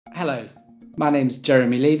Hello, my name is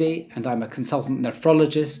Jeremy Levy and I'm a consultant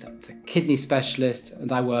nephrologist, a kidney specialist,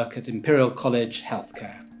 and I work at Imperial College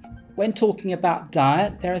Healthcare. When talking about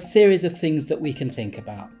diet, there are a series of things that we can think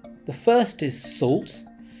about. The first is salt.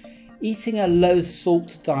 Eating a low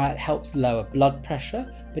salt diet helps lower blood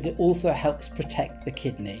pressure, but it also helps protect the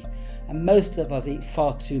kidney, and most of us eat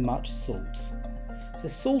far too much salt. So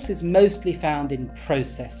salt is mostly found in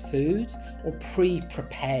processed foods or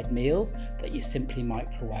pre-prepared meals that you simply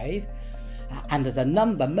microwave. And as a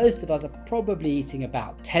number, most of us are probably eating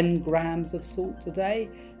about 10 grams of salt a day,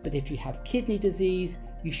 but if you have kidney disease,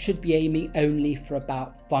 you should be aiming only for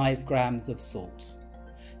about 5 grams of salt.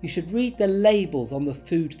 You should read the labels on the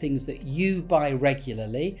food things that you buy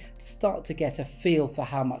regularly to start to get a feel for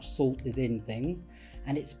how much salt is in things.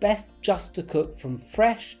 And it's best just to cook from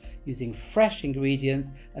fresh, using fresh ingredients,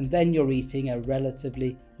 and then you're eating a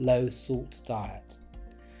relatively low salt diet.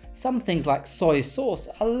 Some things like soy sauce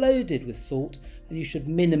are loaded with salt and you should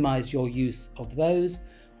minimize your use of those,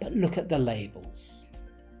 but look at the labels.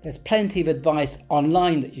 There's plenty of advice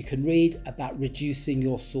online that you can read about reducing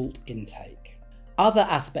your salt intake. Other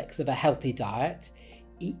aspects of a healthy diet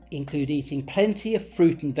include eating plenty of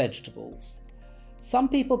fruit and vegetables. Some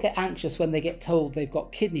people get anxious when they get told they've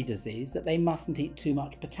got kidney disease that they mustn't eat too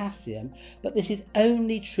much potassium, but this is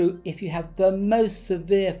only true if you have the most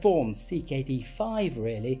severe form, CKD5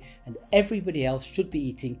 really, and everybody else should be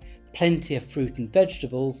eating plenty of fruit and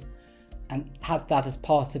vegetables and have that as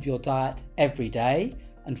part of your diet every day.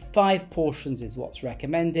 And 5 portions is what's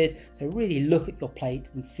recommended, so really look at your plate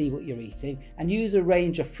and see what you're eating and use a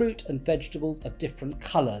range of fruit and vegetables of different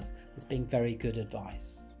colours as being very good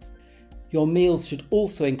advice. Your meals should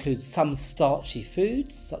also include some starchy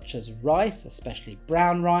foods such as rice, especially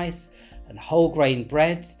brown rice, and whole grain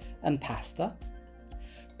breads and pasta.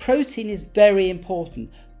 Protein is very important,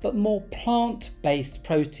 but more plant-based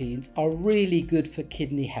proteins are really good for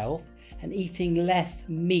kidney health, and eating less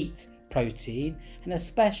meat protein, and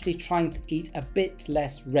especially trying to eat a bit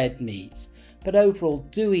less red meat. But overall,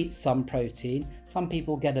 do eat some protein. Some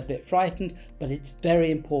people get a bit frightened, but it's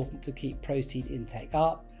very important to keep protein intake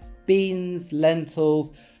up. Beans,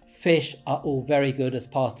 lentils, fish are all very good as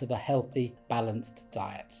part of a healthy, balanced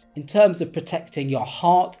diet. In terms of protecting your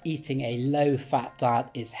heart, eating a low-fat diet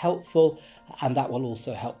is helpful, and that will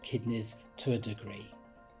also help kidneys to a degree.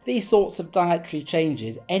 These sorts of dietary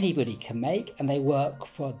changes anybody can make, and they work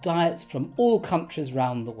for diets from all countries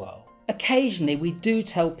around the world. Occasionally, we do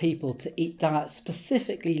tell people to eat diets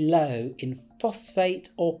specifically low in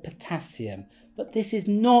phosphate or potassium, but this is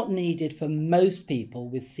not needed for most people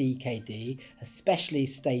with CKD, especially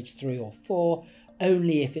stage 3 or 4,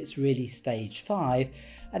 only if it's really stage 5.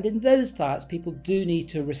 And in those diets, people do need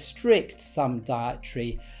to restrict some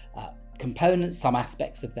dietary components, some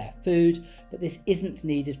aspects of their food, but this isn't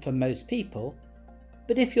needed for most people.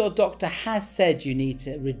 But if your doctor has said you need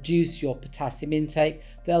to reduce your potassium intake,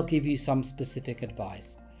 they'll give you some specific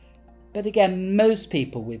advice. But again, most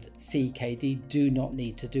people with CKD do not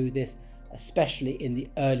need to do this, especially in the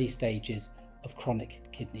early stages of chronic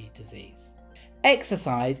kidney disease.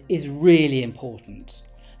 Exercise is really important,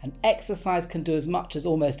 and exercise can do as much as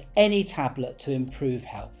almost any tablet to improve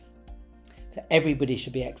health. So everybody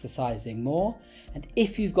should be exercising more, and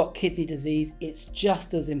if you've got kidney disease, it's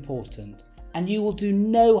just as important, and you will do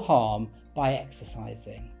no harm by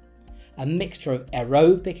exercising. A mixture of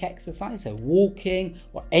aerobic exercise, so walking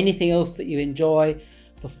or anything else that you enjoy,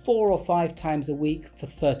 for 4 or 5 times a week for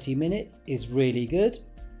 30 minutes is really good,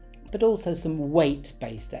 but also some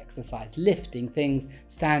weight-based exercise, lifting things,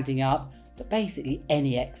 standing up, but basically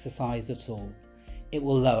any exercise at all. It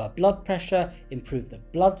will lower blood pressure, improve the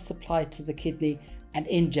blood supply to the kidney, and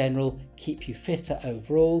in general keep you fitter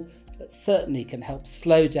overall, but certainly can help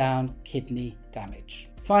slow down kidney damage.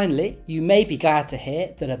 Finally, you may be glad to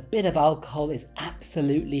hear that a bit of alcohol is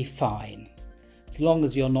absolutely fine, as long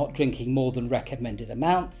as you're not drinking more than recommended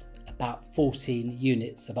amounts, about 14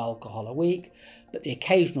 units of alcohol a week, but the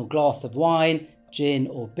occasional glass of wine, gin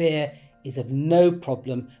or beer is of no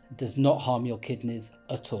problem and does not harm your kidneys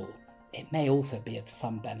at all. It may also be of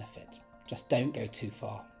some benefit, just don't go too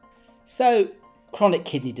far. So, chronic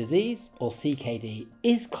kidney disease, or CKD,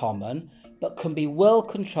 is common, but can be well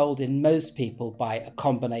controlled in most people by a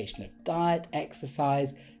combination of diet,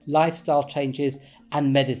 exercise, lifestyle changes,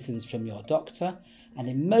 and medicines from your doctor. And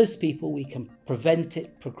in most people, we can prevent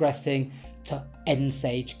it progressing to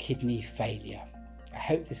end-stage kidney failure. I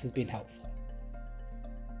hope this has been helpful.